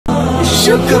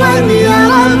شكرا يا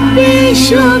ربي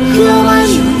شكرا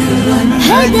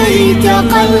هديت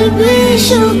قلبي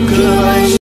شكرا.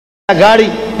 گاڑی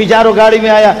پیجارو گاڑی میں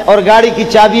آیا اور گاڑی کی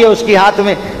چابی ہے اس کی ہاتھ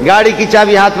میں, گاڑی کی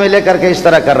چابی ہاتھ میں لے کر کے اس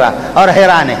طرح کر رہا اور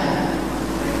حیران ہے.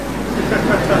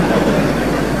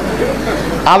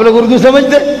 آپ لوگ اردو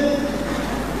سمجھتے؟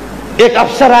 ایک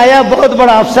افسر آیا, بہت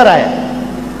بڑا افسر آیا,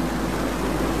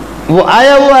 وہ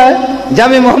آیا ہوا ہے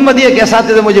جامع محمدیہ کے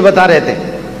اساتذہ مجھے بتا رہے تھے.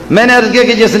 میں نے عرض کیا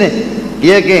کہ جس نے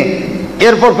یہ کہ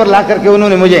ایئرپورٹ پر لا کر کے انہوں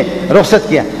نے مجھے رخصت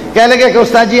کیا, کہنے لگے کہ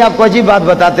استاد جی آپ کو عجیب بات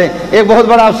بتاتے ہیں, ایک بہت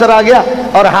بڑا افسر آ گیا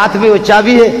اور ہاتھ میں وہ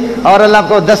چابی ہے اور اللہ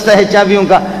کو دستہ ہے چابیوں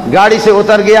کا, گاڑی سے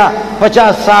اتر گیا,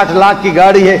 50-60 لاکھ کی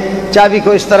گاڑی ہے, چابی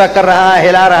کو اس طرح کر رہا ہے,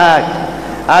 ہلا رہا ہے,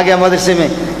 آ گیا مدرسے میں.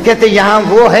 کہتے یہاں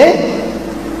وہ ہے,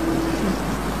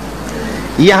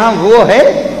 یہاں وہ ہے.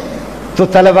 تو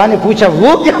طلباء نے پوچھا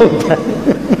وہ کیا ہوتا ہے؟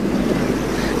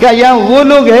 کہا یہاں وہ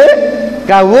لوگ ہیں.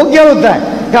 کہا وہ کیا ہوتا ہے؟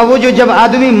 کہا وہ جو جب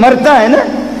آدمی مرتا ہے نا,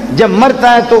 جب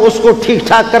مرتا ہے تو اس کو ٹھیک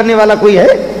ٹھاک کرنے والا کوئی ہے,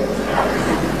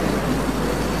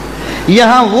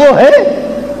 یہاں وہ ہے.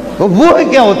 وہ ہے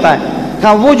کیا ہوتا ہے؟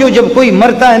 کہا وہ جو جب کوئی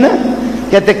مرتا ہے نا.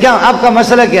 کہتے کیا آپ کا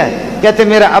مسئلہ کیا ہے؟ کہتے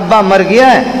میرا ابا مر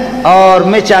گیا ہے اور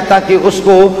میں چاہتا کہ اس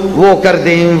کو وہ کر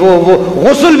دیں, وہ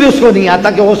غسل بھی اس کو نہیں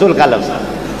آتا کہ غسل کا لفظ,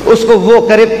 اس کو وہ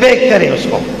کرے, پیک کرے اس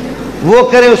کو, وہ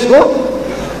کرے اس کو,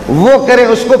 وہ کرے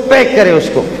اس کو, پیک کرے اس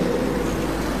کو.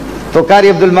 تو قاری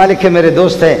عبد المالک ہے, میرے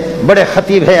دوست ہیں, بڑے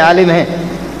خطیب ہیں, عالم ہیں.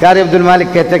 قاری عبد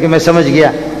المالک کہتے کہ میں سمجھ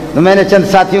گیا. تو میں نے چند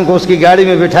ساتھیوں کو اس کی گاڑی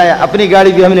میں بٹھایا, اپنی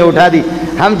گاڑی بھی ہم نے اٹھا دی.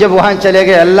 ہم جب وہاں چلے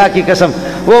گئے, اللہ کی قسم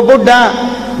وہ بڈھا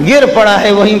گر پڑا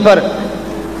ہے وہیں پر,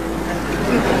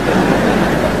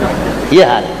 یہ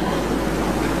حال,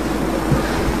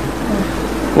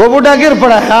 وہ بڈھا گر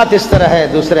پڑا ہے, ہاتھ اس طرح ہے,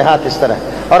 دوسرے ہاتھ اس طرح ہے.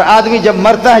 اور آدمی جب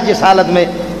مرتا ہے جس حالت میں,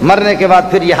 مرنے کے بعد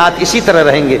پھر یہ ہاتھ اسی طرح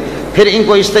رہیں گے, پھر ان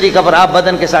کو اس طریقہ پر آپ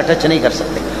بدن کے ساتھ ٹچ نہیں کر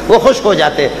سکتے, وہ خشک ہو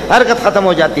جاتے, حرکت ختم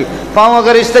ہو جاتی. پاؤں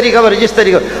اگر اس طریقہ پر, جس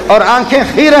طریقہ, اور آنکھیں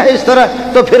خیرہ ہے اس طرح,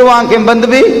 تو پھر وہ آنکھیں بند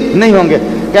بھی نہیں ہوں گے.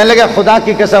 کہنے لگا خدا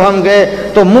کی قسم ہم گئے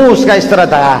تو منہ اس کا اس طرح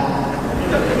تھا,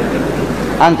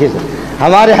 آنکھیں سے.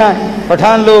 ہمارے ہاں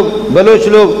پٹھان لوگ, بلوچ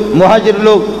لوگ, مہاجر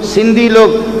لوگ, سندھی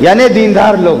لوگ, یعنی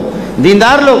دیندار لوگ,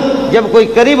 دیندار لوگ جب کوئی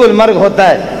قریب المرگ ہوتا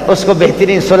ہے اس کو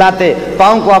بہترین سلاتے,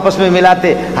 پاؤں کو آپس میں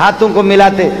ملاتے, ہاتھوں کو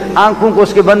ملاتے, آنکھوں کو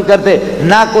اس کے بند کرتے,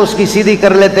 ناک کو اس کی سیدھی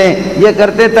کر لیتے ہیں. یہ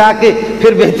کرتے تاکہ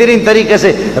پھر بہترین طریقے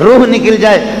سے روح نکل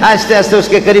جائے. آہستہ آہستہ اس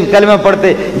کے قریب کلمہ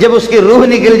پڑھتے. جب اس کی روح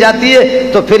نکل جاتی ہے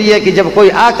تو پھر یہ کہ جب کوئی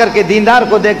آ کر کے دیندار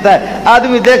کو دیکھتا ہے,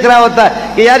 آدمی دیکھ رہا ہوتا ہے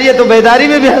کہ یار یہ تو بیداری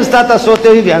میں بھی ہنستا تھا, سوتے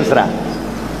ہوئے بھی ہنس رہا.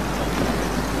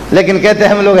 لیکن کہتے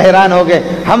ہم لوگ حیران ہو گئے.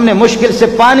 ہم نے مشکل سے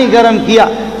پانی گرم کیا,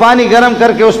 پانی گرم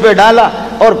کر کے اس پہ ڈالا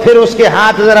اور پھر اس کے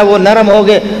ہاتھ ذرا وہ نرم ہو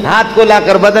گئے, ہاتھ کو لا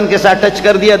کر بدن کے ساتھ ٹچ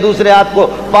کر دیا, دوسرے ہاتھ کو,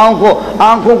 پاؤں کو,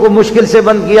 آنکھوں کو مشکل سے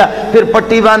بند کیا, پھر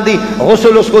پٹی باندھی,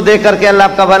 غسل اس کو دے کر کے اللہ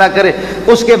آپ کا بھلا کرے.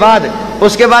 اس کے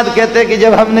بعد کہتے ہیں کہ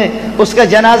جب ہم نے اس کا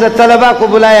جنازہ, طلباء کو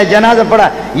بلایا, جنازہ پڑھا.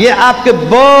 یہ آپ کے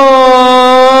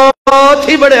بہت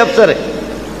ہی بڑے افسر ہیں,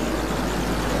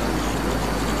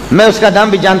 میں اس کا نام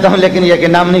بھی جانتا ہوں لیکن یہ کہ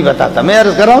نام نہیں بتاتا. میں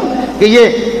عرض کر رہا ہوں کہ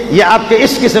یہ آپ کے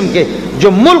اس قسم کے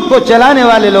جو ملک کو چلانے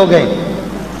والے لوگ ہیں,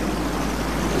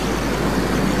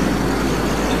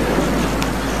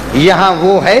 یہاں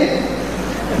وہ ہے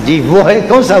جی, وہ ہے,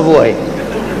 کون سا وہ ہے,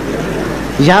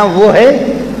 یہاں وہ ہے,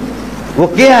 وہ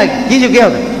کیا ہے کہ جو کیا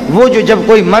ہوتا ہے, وہ جو جب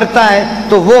کوئی مرتا ہے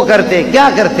تو وہ کرتے, کیا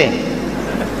کرتے ہیں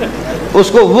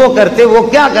اس کو, وہ کرتے, وہ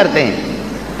کیا کرتے ہیں,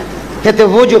 کہتے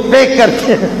وہ جو پیک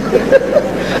کرتے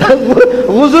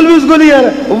غسل بھی اس کو نہیں آ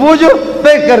رہا, وہ جو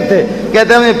پیک کرتے.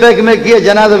 کہتے ہمیں پیک میں کیا,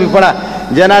 جنازہ بھی پڑھا.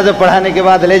 جنازہ پڑھانے کے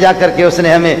بعد لے جا کر کے اس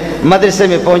نے ہمیں مدرسے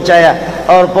میں پہنچایا,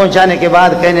 اور پہنچانے کے بعد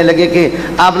کہنے لگے کہ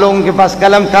آپ لوگوں کے پاس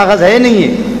قلم کاغذ ہے نہیں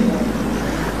ہے,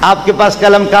 آپ کے پاس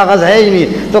قلم کاغذ ہے ہی نہیں.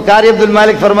 تو قاری عبد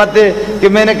المالک فرماتے کہ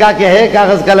میں نے کہا کہ ہے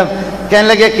کاغذ قلم. کہنے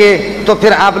لگے کہ تو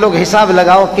پھر آپ لوگ حساب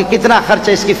لگاؤ کہ کتنا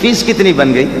خرچہ, اس کی فیس کتنی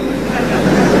بن گئی.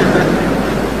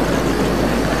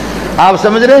 آپ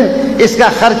سمجھ رہے ہیں, اس کا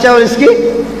خرچہ اور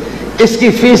اس کی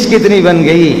فیس کتنی بن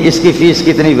گئی, اس کی فیس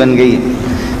کتنی بن گئی.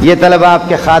 یہ طلبہ آپ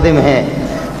کے خادم ہیں.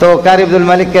 تو قاری عبد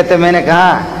المالک کہتے میں نے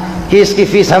کہا کہ اس کی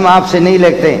فیس ہم آپ سے نہیں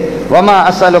لیتے. وما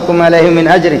اسألکم علیہ من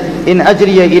اجر ان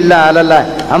اجری الا علی اللہ,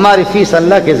 ہماری فیس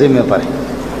اللہ کے ذمہ پر ہے,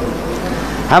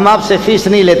 ہم آپ سے فیس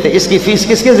نہیں لیتے. اس کی فیس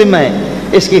کس کے ذمہ ہے,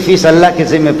 اس کی فیس اللہ کے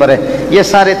ذمہ پر ہے. یہ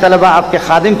سارے طلبہ آپ کے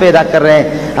خادم پیدا کر رہے ہیں.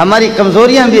 ہماری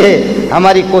کمزوریاں بھی ہے,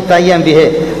 ہماری کوتاہیاں بھی ہے.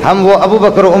 ہم وہ ابو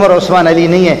بکر, عمر, عثمان, علی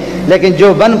نہیں ہیں, لیکن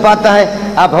جو بن پاتا ہے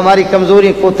آپ ہماری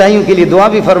کمزوری, کوتاہیوں کے لیے دعا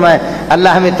بھی فرمائیں. اللہ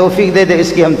ہمیں توفیق دے دے,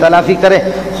 اس کی ہم تلافی کریں.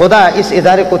 خدا اس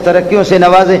ادارے کو ترقیوں سے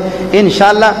نوازے.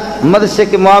 انشاءاللہ مدرسے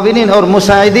کے معاونین اور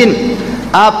مساعدین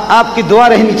آپ کی دعا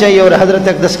رہنی چاہیے اور حضرت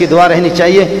اقدس کی دعا رہنی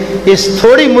چاہیے. اس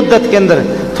تھوڑی مدت کے اندر،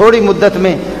 تھوڑی مدت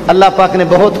میں اللہ پاک نے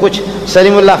بہت کچھ،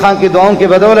 سلیم اللہ خان کی دعاؤں کی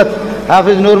بدولت،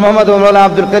 حافظ نور محمد و مولانا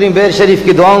عبد الکریم بیر شریف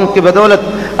کی دعاؤں کی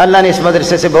بدولت اللہ نے اس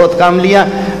مدرسے سے بہت کام لیا.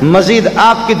 مزید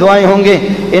آپ کی دعائیں ہوں گے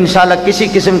انشاءاللہ، کسی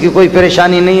قسم کی کوئی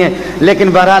پریشانی نہیں ہے. لیکن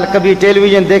بہرحال کبھی ٹیلی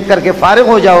ویژن دیکھ کر کے فارغ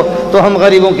ہو جاؤ تو ہم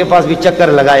غریبوں کے پاس بھی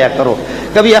چکر لگایا کرو.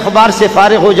 کبھی اخبار سے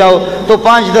فارغ ہو جاؤ تو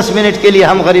 5-10 منٹ کے لیے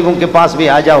ہم غریبوں کے پاس بھی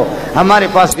آ جاؤ، ہمارے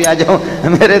پاس بھی آ جاؤ.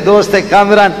 میرے دوست ہے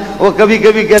کامران، وہ کبھی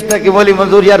کبھی کہتا ہے کہ مولی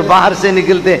منظور یار باہر سے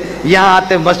نکلتے یہاں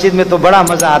آتے مسجد میں تو بڑا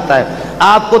مزہ آتا ہے.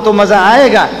 آپ کو تو مزہ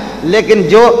آئے گا، لیکن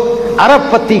جو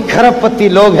ارب پتی کھرب پتی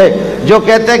لوگ ہیں جو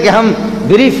کہتے ہیں کہ ہم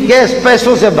بریف کیس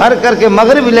پیسوں سے بھر کر کے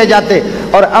مغرب لے جاتے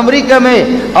اور امریکہ میں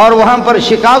اور وہاں پر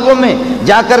شکاگو میں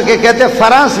جا کر کے کہتے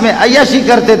فرانس میں عیاشی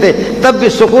کرتے تھے تب بھی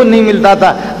سکون نہیں ملتا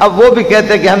تھا، اب وہ بھی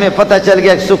کہتے کہ ہمیں پتہ چل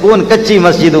گیا کہ سکون کچی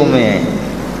مسجدوں میں ہے.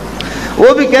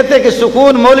 وہ بھی کہتے کہ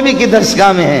سکون مولوی کی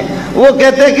درسگاہ میں ہے. وہ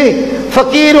کہتے کہ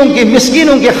فقیروں کی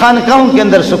مسکینوں کے خانقاہوں کے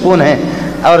اندر سکون ہے.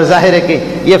 اور ظاہر ہے کہ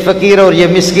یہ فقیر اور یہ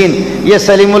مسکین، یہ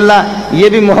سلیم اللہ یہ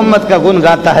بھی محمد کا گن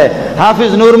گاتا ہے،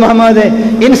 حافظ نور محمد ہے،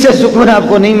 ان سے سکون آپ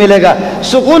کو نہیں ملے گا.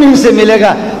 سکون ان سے ملے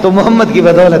گا تو محمد کی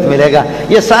بدولت ملے گا.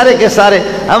 یہ سارے کے سارے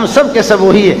ہم سب کے سب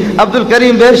وہی ہے. عبد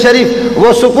الکریم بیر شریف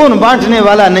وہ سکون بانٹنے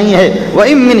والا نہیں ہے.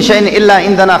 وَإِن مِّن شَيْءٍ إِلَّا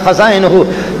عِندَنَا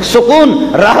خَزَائِنُهُ، سکون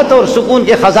راحت اور سکون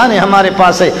کے خزانے ہمارے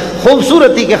پاس ہے،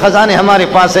 خوبصورتی کے خزانے ہمارے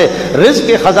پاس ہے، رزق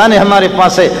کے خزانے ہمارے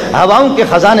پاس ہے، ہواؤں کے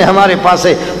خزانے ہمارے پاس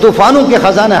ہے، طوفانوں کے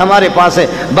خزانے ہمارے پاس ہے،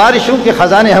 بارشوں کے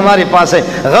خزانے ہمارے پاس ہے،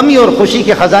 غمی اور خوشی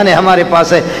کے خزانے ہمارے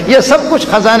پاس ہے. یہ سب کچھ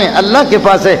خزانے اللہ کے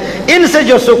پاس ہے. ان سے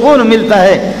جو سکون ملتا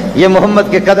ہے یہ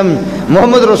محمد کے قدم،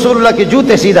 محمد رسول اللہ کے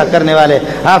جوتے سیدھا کرنے والے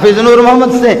حافظ نور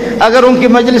محمد سے اگر ان کی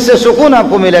مجلس سے سکون آپ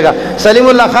کو ملے گا، سلیم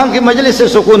اللہ خان کی مجلس سے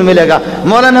سکون ملے گا،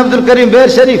 مولانا عبد الکریم بیر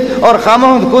شریف اور خواہ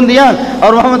محمد کندیان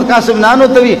اور محمد قاسم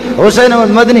نانوتوی، حسین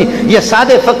احمد مدنی، یہ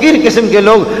سادے فقیر قسم کے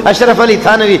لوگ، اشرف علی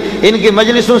تھانوی، ان کی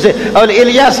مجلسوں سے، اور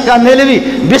الیاس کانیلوی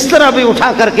بستر بھی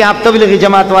اٹھا کر کے آپ تبلیغی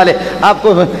جماعت والے آپ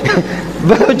کو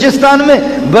بلوچستان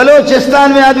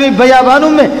میں آدمی بیابانوں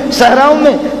میں صحراؤں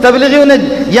میں تبلیغیوں نے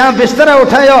یہاں بسترہ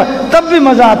اٹھایا اور تب بھی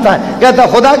مزہ آتا ہے. کہتا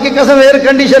خدا کی قسم ایئر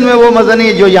کنڈیشن میں وہ مزہ نہیں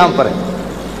ہے جو یہاں پر ہے.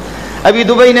 ابھی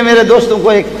دبئی نے میرے دوستوں کو،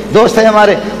 ایک دوست ہے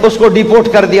ہمارے، اس کو ڈیپورٹ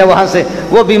کر دیا وہاں سے.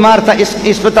 وہ بیمار تھا،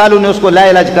 اسپتالوں نے اس کو لا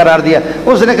علاج قرار دیا.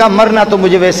 اس نے کہا مرنا تو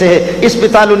مجھے ویسے ہے،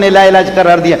 اسپتالوں نے لا علاج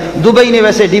قرار دیا. دبئی نے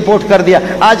ویسے ڈیپورٹ کر دیا.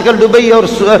 آج کل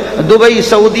دبئی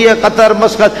سعودی قطر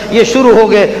مسقط یہ شروع ہو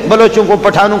گئے بلوچوں کو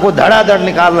پٹھانوں کو دھڑا دھڑ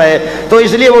نکال رہے ہیں. تو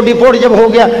اس لیے وہ ڈیپورٹ جب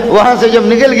ہو گیا وہاں سے جب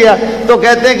نکل گیا تو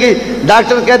کہتے ہیں کہ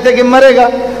ڈاکٹر کہتے ہیں کہ مرے گا،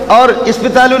 اور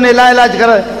اسپتالوں نے لا علاج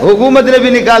کرا، حکومت نے بھی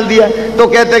نکال دیا. تو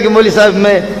کہتے ہیں کہ مولوی صاحب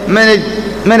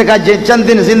میں نے کہا چند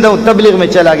دن زندہ ہوں. تبلیغ میں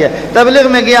چلا گیا. تبلیغ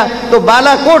میں گیا تو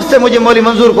بالا کوٹ سے مجھے مولی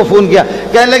منظور کو فون کیا،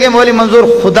 کہنے لگے مولی منظور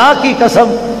خدا کی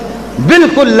قسم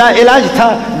بالکل لا علاج تھا،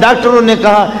 ڈاکٹروں نے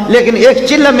کہا، لیکن ایک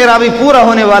چلہ میرا ابھی پورا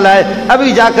ہونے والا ہے.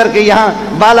 ابھی جا کر کے یہاں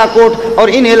بالا کوٹ اور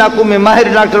ان علاقوں میں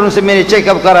ماہر ڈاکٹروں سے میں نے چیک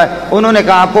اپ کرا ہے. انہوں نے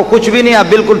کہا آپ کو کچھ بھی نہیں، آپ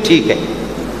بالکل ٹھیک ہے.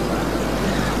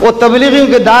 وہ تبلیغیوں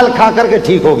کی دال کھا کر کے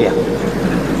ٹھیک ہو گیا،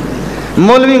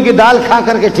 مولویوں کی دال کھا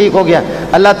کر کے ٹھیک ہو گیا.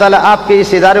 اللہ تعالیٰ آپ کے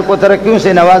اس ادارے کو ترقیوں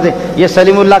سے نوازے. یہ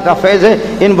سلیم اللہ کا فیض ہے،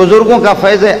 ان بزرگوں کا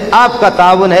فیض ہے، آپ کا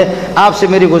تعاون ہے. آپ سے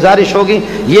میری گزارش ہوگی،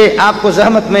 یہ آپ کو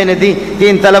زحمت میں نے دی کہ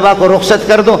ان طلباء کو رخصت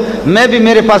کر دو. میں بھی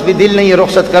میرے پاس بھی دل نہیں ہے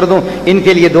رخصت کر دوں. ان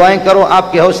کے لیے دعائیں کرو،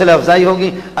 آپ کی حوصلہ افزائی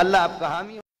ہوگی. اللہ آپ کا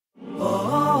حامی ہو.